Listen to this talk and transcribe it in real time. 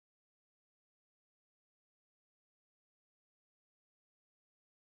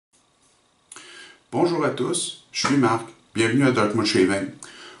Bonjour à tous, je suis Marc, bienvenue à Dark Mode Shaving.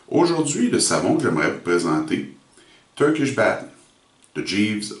 Aujourd'hui, le savon que j'aimerais vous présenter, Turkish Bath de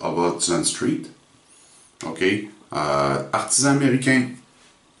Jeeves of Hudson Street. Ok, artisan américain,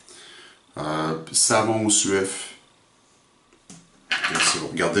 savon suif. Okay, si vous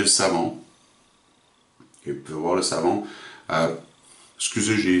regardez le savon, okay, vous pouvez voir le savon.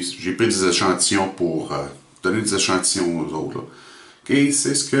 Excusez, j'ai pris des échantillons pour donner des échantillons aux autres. Là. Okay,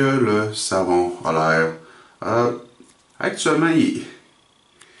 c'est ce que le savon a l'air. Actuellement, il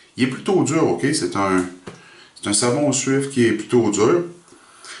est plutôt dur, ok? C'est un savon suif qui est plutôt dur.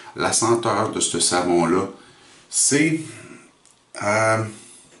 La senteur de ce savon-là, c'est... la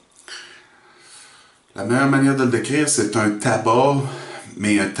meilleure manière de le décrire, c'est un tabac,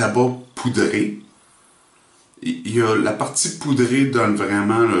 mais un tabac poudré. La partie poudrée donne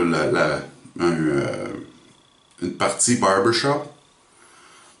vraiment une partie barbershop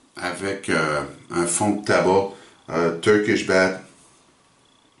avec un fond de tabac Turkish Bath.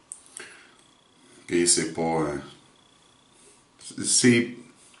 Et c'est pas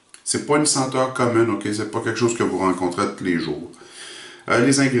c'est pas une senteur commune, ok? C'est pas quelque chose que vous rencontrez tous les jours.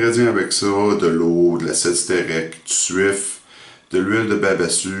 Les ingrédients avec ça, de l'eau, de l'acide stérique, du suif, de l'huile de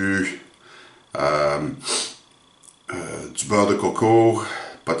babassu, du beurre de coco,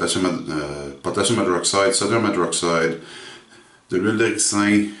 potassium hydroxide, sodium hydroxide, de l'huile de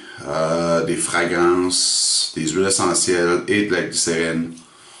ricin, des fragrances, des huiles essentielles et de la glycérine.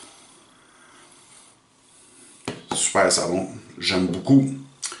 Super savon, j'aime beaucoup.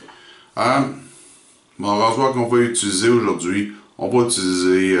 Mon rasoir qu'on va utiliser aujourd'hui, on va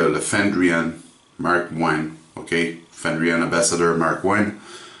utiliser le Fendrian Mark I, ok? Fendrian Ambassador Mark I.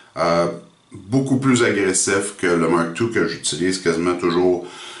 Beaucoup plus agressif que le Mark II que j'utilise quasiment toujours.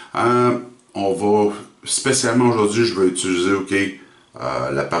 On va, spécialement aujourd'hui, je vais utiliser, ok,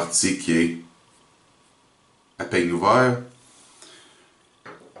 la partie qui est à peigne ouvert,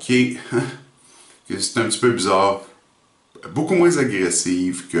 qui est, c'est un petit peu bizarre, beaucoup moins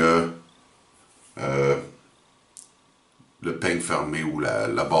agressive que le peigne fermé ou la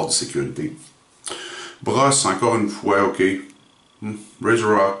barre de sécurité. Brosse, encore une fois, ok.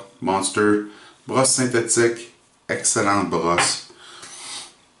 Razor Rock, Monster, brosse synthétique, excellente brosse.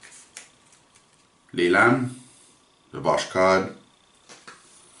 Les lames, le wash-cod.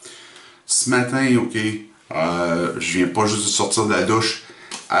 Ce matin, ok, je viens pas juste de sortir de la douche.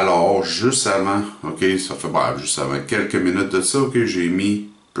 Alors, juste avant, ok, ça fait juste avant quelques minutes de ça, ok, j'ai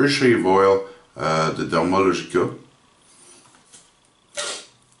mis peu shave oil de Dermalogica.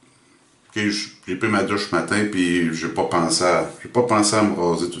 Ok, j'ai pris ma douche ce matin puis j'ai pas pensé à me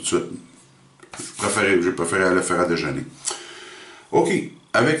raser tout de suite. J'ai préféré aller faire à déjeuner. Ok,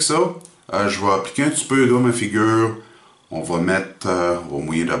 avec ça, je vais appliquer un petit peu d'eau à ma figure. On va mettre, on va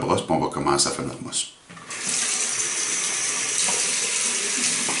mouiller la brosse puis on va commencer à faire notre mousse.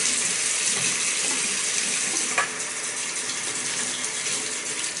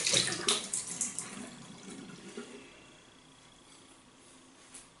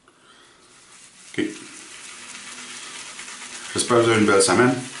 Ok. J'espère que vous avez une belle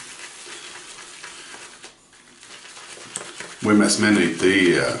semaine. Oui, ma semaine a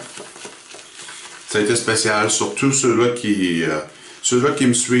été... ça a été spécial, surtout ceux-là qui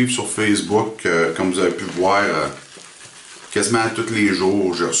me suivent sur Facebook, comme vous avez pu voir, quasiment tous les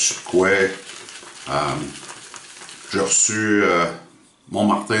jours, j'ai reçu quoi? J'ai reçu mon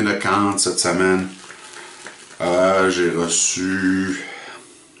Martin de Kant cette semaine. J'ai reçu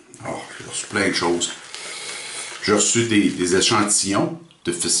plein de choses. J'ai reçu des échantillons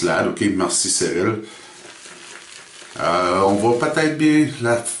de ficelade, ok, merci Cyril. On va peut-être bien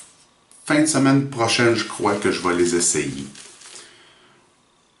la fin de semaine prochaine, je crois que je vais les essayer.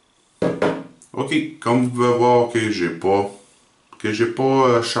 Ok, comme vous pouvez voir, que j'ai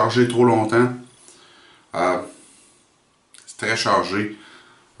pas chargé trop longtemps. C'est très chargé.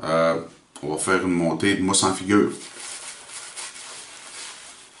 On va faire une montée de mousse en figure.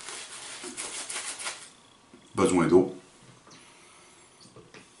 Besoin d'eau.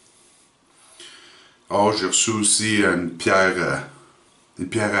 Oh, j'ai reçu aussi une pierre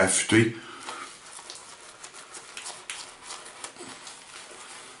à affûter.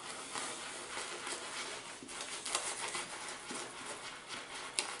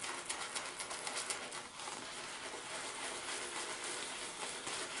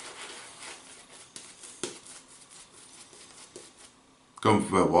 Comme vous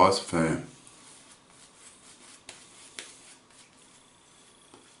pouvez voir, ça fait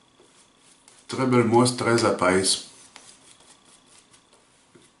très belle mousse, très épaisse.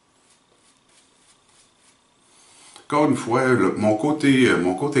 encore une fois, mon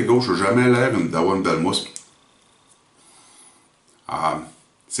côté gauche n'a jamais l'air d'avoir une belle mousse.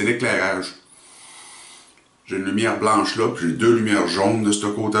 C'est l'éclairage. J'ai une lumière blanche là, puis j'ai deux lumières jaunes de ce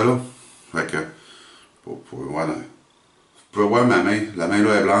côté-là. Fait que, voilà. Vous pouvez voir ma main. La main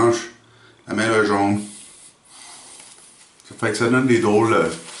là est blanche, la main là est jaune. Ça fait que ça donne des drôles,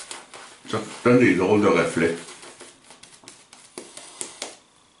 de reflets.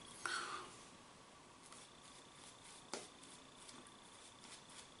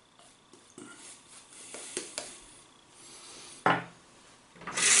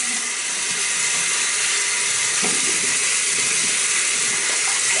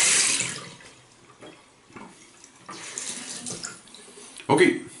 OK.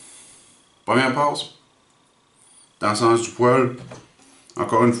 Première passe. Dans le sens du poil.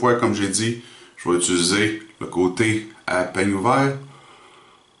 Encore une fois, comme j'ai dit, je vais utiliser le côté à peigne ouvert.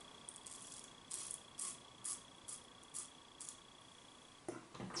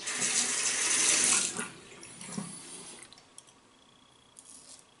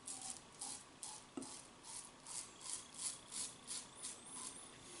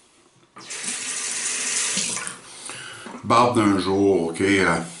 Barbe d'un jour, OK.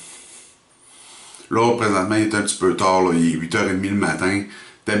 Là, présentement, il est un petit peu tard, là, il est 8h30 le matin.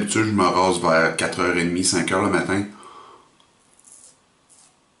 D'habitude, je me rase vers 4h30, 5h le matin.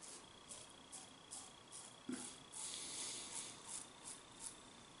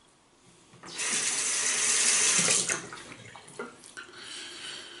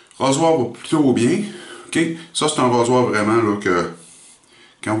 Rasoir va plutôt bien. OK? Ça, c'est un rasoir vraiment là, que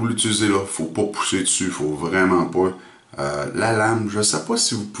quand vous l'utilisez, il ne faut pas pousser dessus, il faut vraiment pas. La lame, je ne sais pas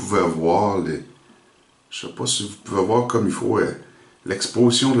si vous pouvez voir je sais pas si vous pouvez voir comme il faut.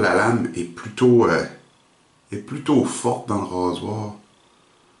 L'exposition de la lame est plutôt forte dans le rasoir.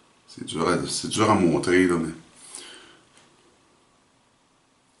 C'est dur à montrer, là, mais.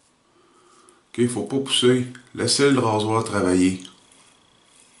 OK, il ne faut pas pousser. Laissez le rasoir travailler.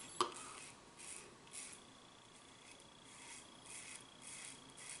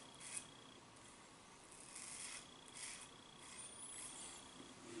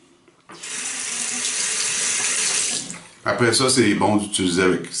 Après ça, c'est bon d'utiliser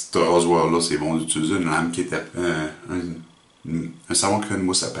avec ce rasoir-là, c'est bon d'utiliser une lame qui est un savon qui fait une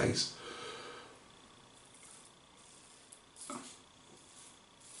mousse épaisse.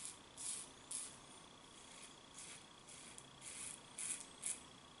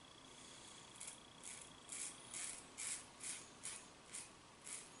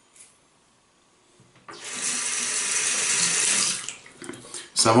 Le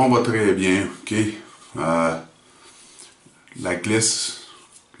savon va très bien, OK? La glisse,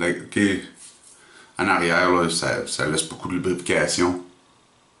 OK, en arrière, là, ça laisse beaucoup de lubrification.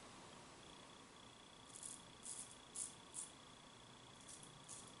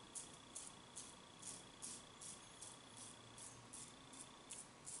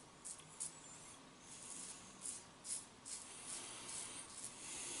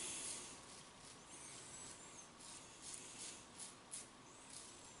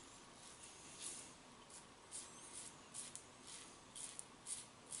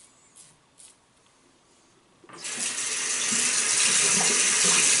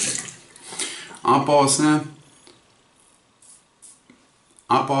 En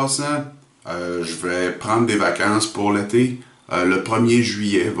passant, je vais prendre des vacances pour l'été. Le 1er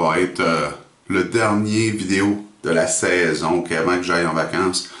juillet va être le dernier vidéo de la saison avant que j'aille en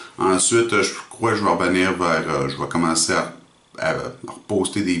vacances. Ensuite, je crois que je vais revenir vers... je vais commencer à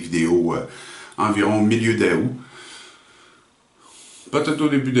poster des vidéos environ au milieu d'août. Peut-être au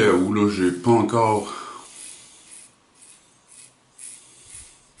début d'août, là, j'ai pas encore...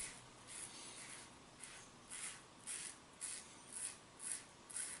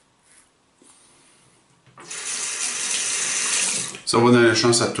 Ça va donner la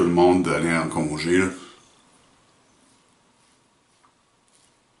chance à tout le monde d'aller en congé, là.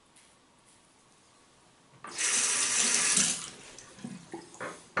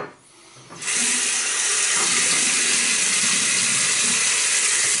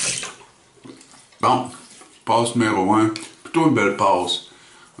 Bon, passe numéro 1, plutôt une belle passe.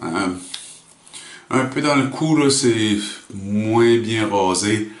 Un peu dans le cou, là, c'est moins bien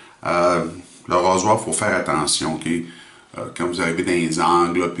rasé. Le rasoir, il faut faire attention, OK? Quand vous arrivez dans les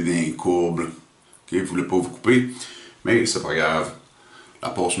angles, puis dans les courbes, OK? Vous ne voulez pas vous couper, mais c'est pas grave. La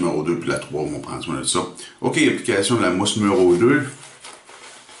passe numéro 2 puis la 3, on va prendre soin de ça. OK, application de la mousse numéro 2.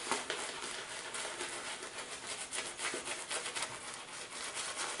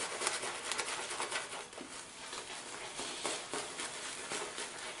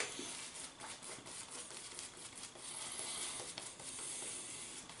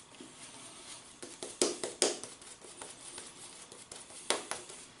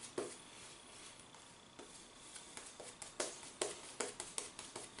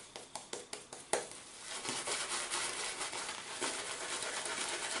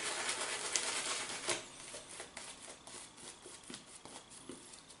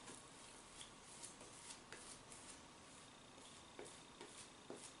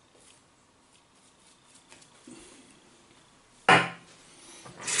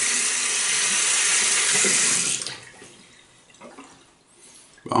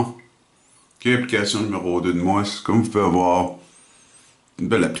 OK, application numéro 2 de mousse. Comme vous pouvez voir, une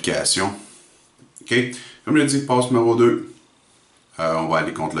belle application. OK, comme je l'ai dit, passe numéro 2. On va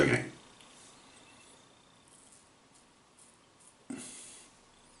aller contre le grain.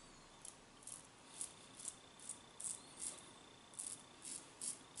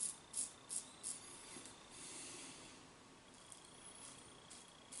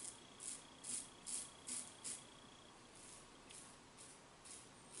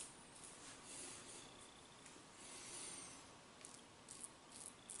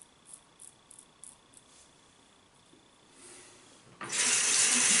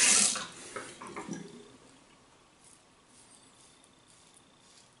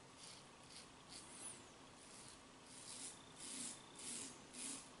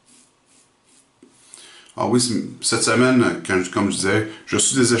 Ah oui, cette semaine, comme je disais, je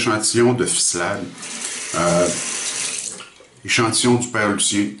suis des échantillons de ficelade. Échantillon du père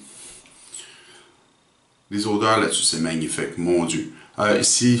Lucien. Les odeurs là-dessus, c'est magnifique, mon Dieu.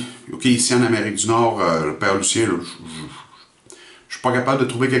 Ici en Amérique du Nord, le père Lucien, je suis pas capable de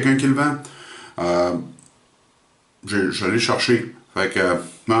trouver quelqu'un qui le vend. Je l'ai cherché. Fait que,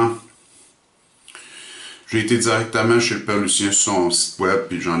 non. J'ai été directement chez le père Lucien sur son site web,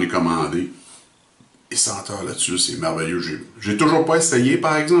 puis j'en ai commandé. Les senteurs là-dessus, c'est merveilleux. J'ai toujours pas essayé,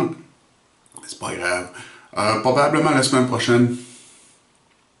 par exemple. C'est pas grave. Probablement la semaine prochaine.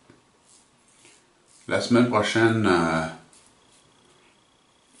 La semaine prochaine,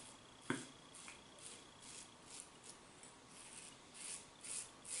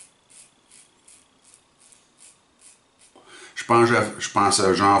 je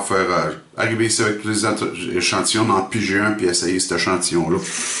pense genre faire arriver ici avec tous les échantillons, en piger un puis essayer cet échantillon-là.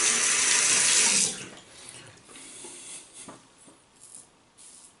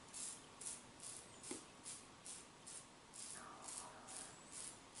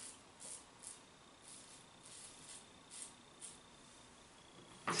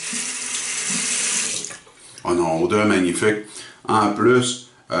 Oh non, odeur magnifique. En plus,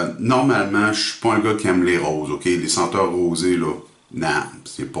 normalement, je suis pas un gars qui aime les roses, ok? Les senteurs rosées, là, non,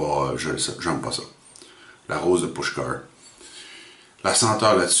 c'est pas, j'aime pas ça. La rose de Puisque. La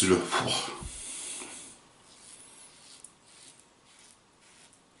senteur là-dessus, là,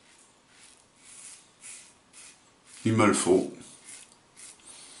 il me le faut.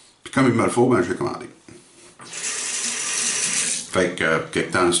 Puis comme il me le faut, ben je vais commander. Fait que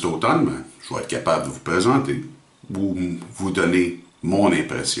quelque temps cet automne, ben, je vais être capable de vous présenter, vous donner mon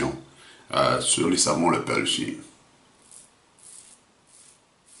impression sur les savons le Lucien.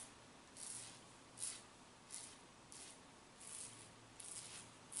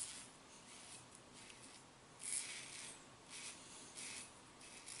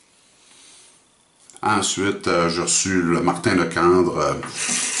 Ensuite, j'ai reçu le Martin de Candre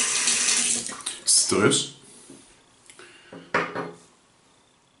Citrus.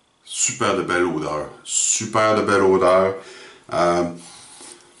 Super de belle odeur. Super de belle odeur.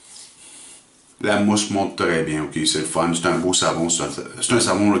 La mousse monte très bien, ok, c'est le fun, c'est un beau savon, c'est un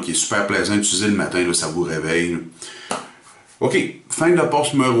savon là, qui est super plaisant à utiliser le matin, là, ça vous réveille. Là. Ok, fin de la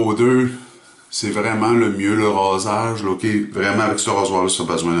passe numéro 2, c'est vraiment le mieux, le rasage, là, ok, vraiment avec ce rasoir-là, ça a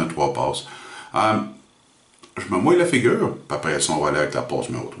besoin d'un 3 passes. Je me mouille la figure, puis après ça, on va aller avec la passe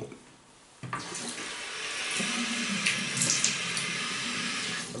numéro 3.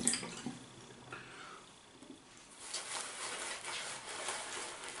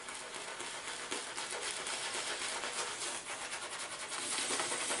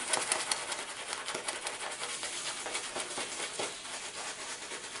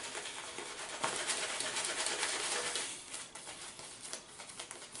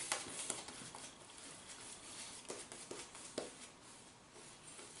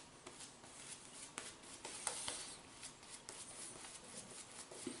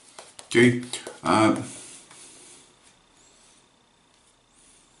 OK.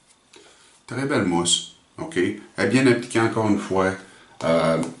 Très belle mousse. OK. Elle est bien appliquée encore une fois.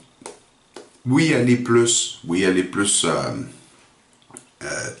 Oui, elle est plus. Oui, elle est plus thin.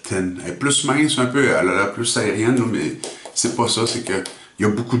 Elle est plus mince un peu. Elle a l'air plus aérienne, là, mais c'est pas ça. C'est que il y a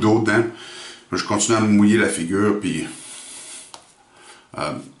beaucoup d'eau dedans. Je continue à me mouiller la figure, puis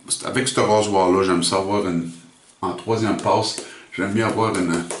avec ce rasoir-là, j'aime ça avoir en troisième passe, j'aime bien avoir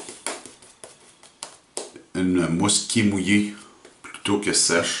une mousse qui est mouillée plutôt que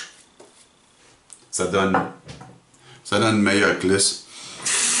sèche. Ça donne une meilleure glisse.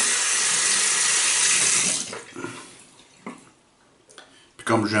 Puis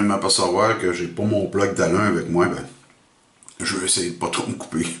comme j'aime m'apercevoir que j'ai pas mon bloc d'alun avec moi, ben, je vais essayer de pas trop me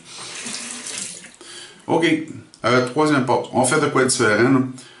couper. OK. Troisième passe. On fait de quoi différent,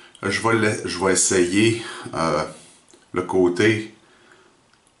 Je vais essayer le côté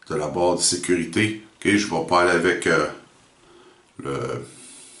de la barre de sécurité. Okay, je vais pas aller avec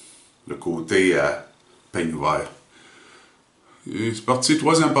le côté à peigne ouvert. Et c'est parti,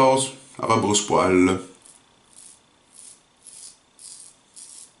 troisième passe. À rebrousse-poil.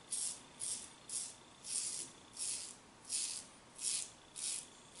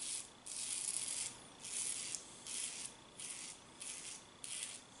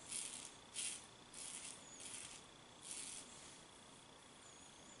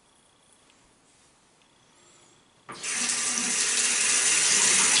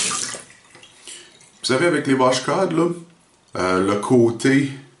 Vous savez, avec les wash-codes, là, le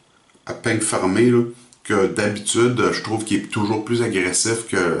côté à peigne fermé, là, que d'habitude, je trouve qu'il est toujours plus agressif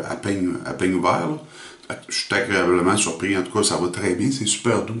qu'à peigne ouvert. Là. Je suis agréablement surpris. En tout cas, ça va très bien. C'est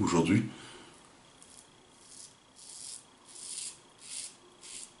super doux aujourd'hui.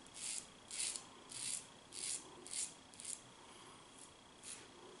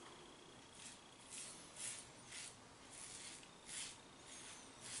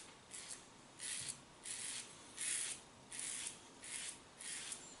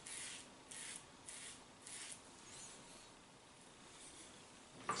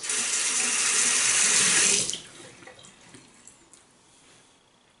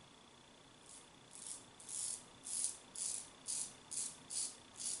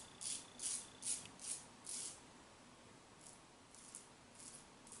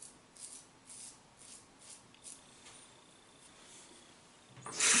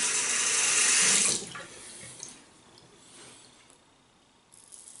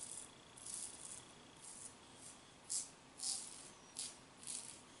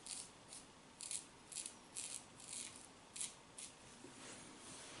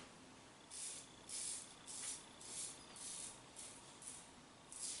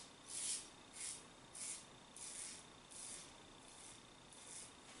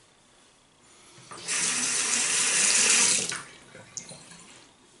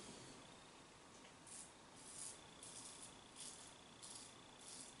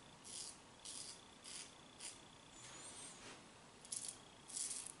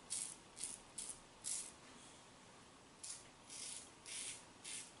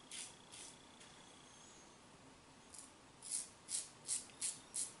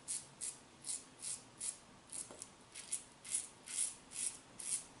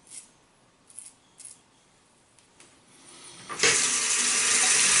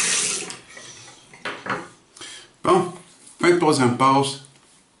 Bon, fin de troisième passe,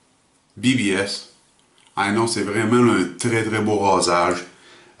 BBS. Ah non, c'est vraiment un très très beau rasage.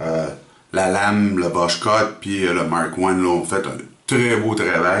 La lame, le wash-cut, puis le Mark I là, ont fait un très beau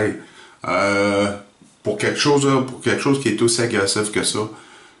travail. Pour quelque chose qui est aussi agressif que ça.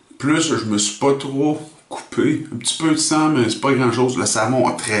 Plus, je me suis pas trop coupé. Un petit peu de sang, mais c'est pas grand chose. Le savon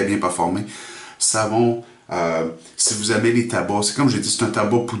a très bien performé. Savon, si vous aimez les tabacs, c'est comme j'ai dit, c'est un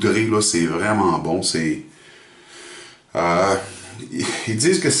tabac poudré, là, c'est vraiment bon. C'est. Ils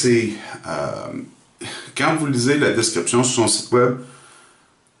disent que c'est. Quand vous lisez la description sur son site web,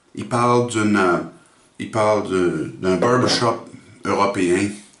 il parle d'un barbershop européen.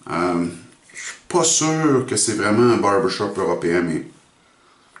 Je suis pas sûr que c'est vraiment un barbershop européen, mais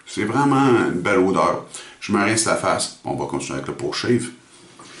c'est vraiment une belle odeur. Je me rince la face. On va continuer avec le pour-shave.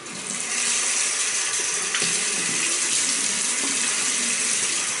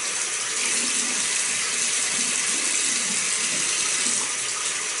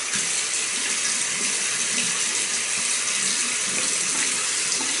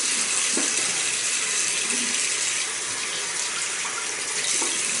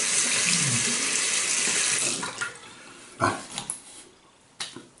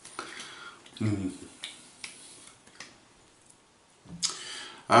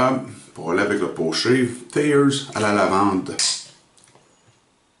 Pour aller avec le pour-shave, Tears à la lavande.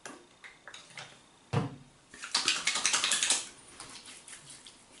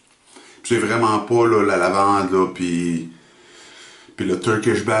 C'est vraiment pas là, la lavande, là, puis le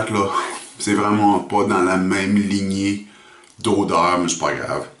Turkish Bath, là, c'est vraiment pas dans la même lignée d'odeur, mais c'est pas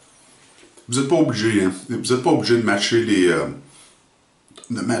grave. Vous n'êtes pas obligé, hein. Vous n'êtes pas obligé de matcher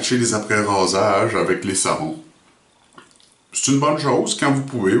les après-rasages avec les savons. C'est une bonne chose quand vous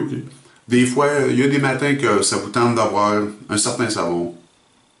pouvez, ok. Des fois, il y a des matins que ça vous tente d'avoir un certain savon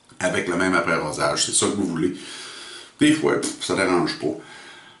avec le même après-rasage. C'est ça que vous voulez. Des fois, ça ne dérange pas.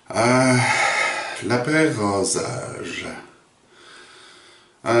 L'après-rasage.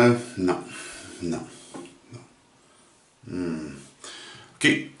 Non. Non. OK.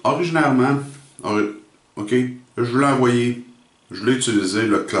 Originairement, OK, je voulais envoyer je l'ai utilisé,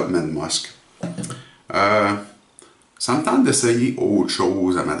 le Clubman Musk. Ça me tente d'essayer autre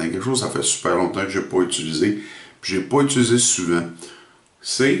chose à matin. Quelque chose, ça fait super longtemps que je n'ai pas utilisé. Puis j'ai pas utilisé souvent.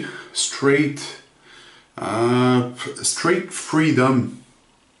 C'est STR8 Freedom. Je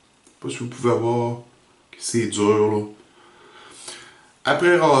sais pas si vous pouvez voir. C'est dur, là.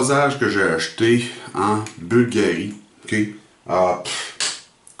 Après rasage que j'ai acheté en Bulgarie. OK?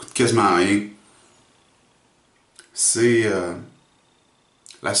 Coûte quasiment rien. C'est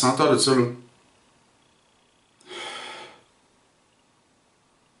la senteur de ça, là.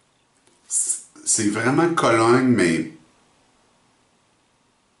 C'est vraiment cologne, mais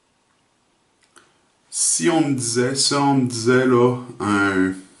si on me disait là,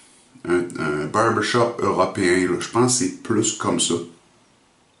 un barbershop européen, là, je pense que c'est plus comme ça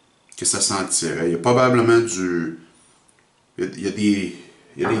que ça sentirait. Il y a probablement il y a des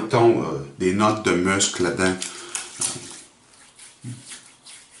tons, des notes de muscle là-dedans.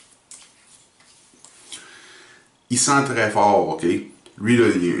 Il sent très fort, ok? Lui, là,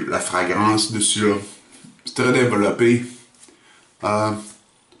 la fragrance dessus, là, c'est très développé.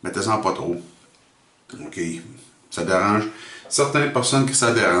 Mettez-en pas trop. Ok? Ça dérange. Certaines personnes que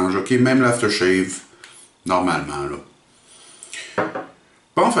ça dérange, ok? Même l'aftershave, normalement, là.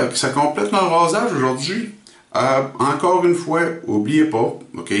 Bon, fait que ça complète notre rasage aujourd'hui. Encore une fois, n'oubliez pas,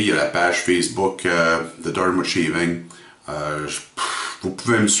 ok? Il y a la page Facebook de Dharma Shaving. Vous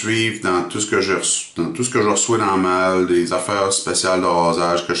pouvez me suivre dans tout ce que je reçois dans le mail, des affaires spéciales de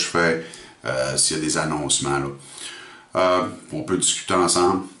rasage que je fais, s'il y a des annoncements, là. On peut discuter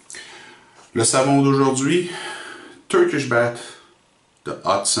ensemble. Le savon d'aujourd'hui, Turkish Bath de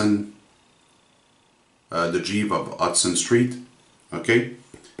Hudson, de Jeeves of Hudson Street. OK?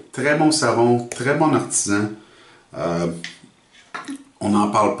 Très bon savon, très bon artisan. On n'en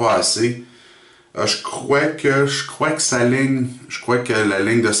parle pas assez. Je crois que la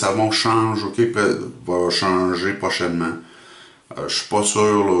ligne de savon change, ok, va changer prochainement. Je suis pas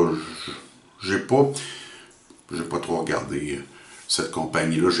sûr, là, j'ai pas trop regardé cette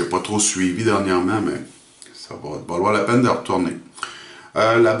compagnie-là, j'ai pas trop suivi dernièrement, mais ça va valoir la peine de retourner.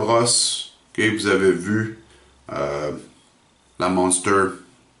 La brosse, ok, vous avez vu, la Monster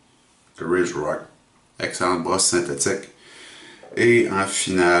de Ridge Rock, excellente brosse synthétique. Et en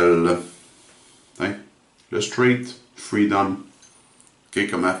finale, hein, le STR8 Freedom, ok,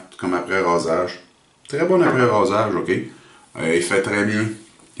 comme après rasage. Très bon après rasage, ok. Il fait très bien.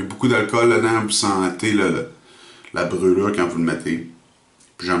 Il y a beaucoup d'alcool là-dedans, vous sentez la brûlure quand vous le mettez.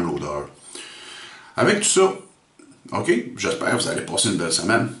 Puis j'aime l'odeur. Avec tout ça, ok, j'espère que vous allez passer une belle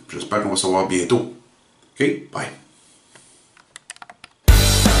semaine. J'espère qu'on va se voir bientôt. Ok, bye.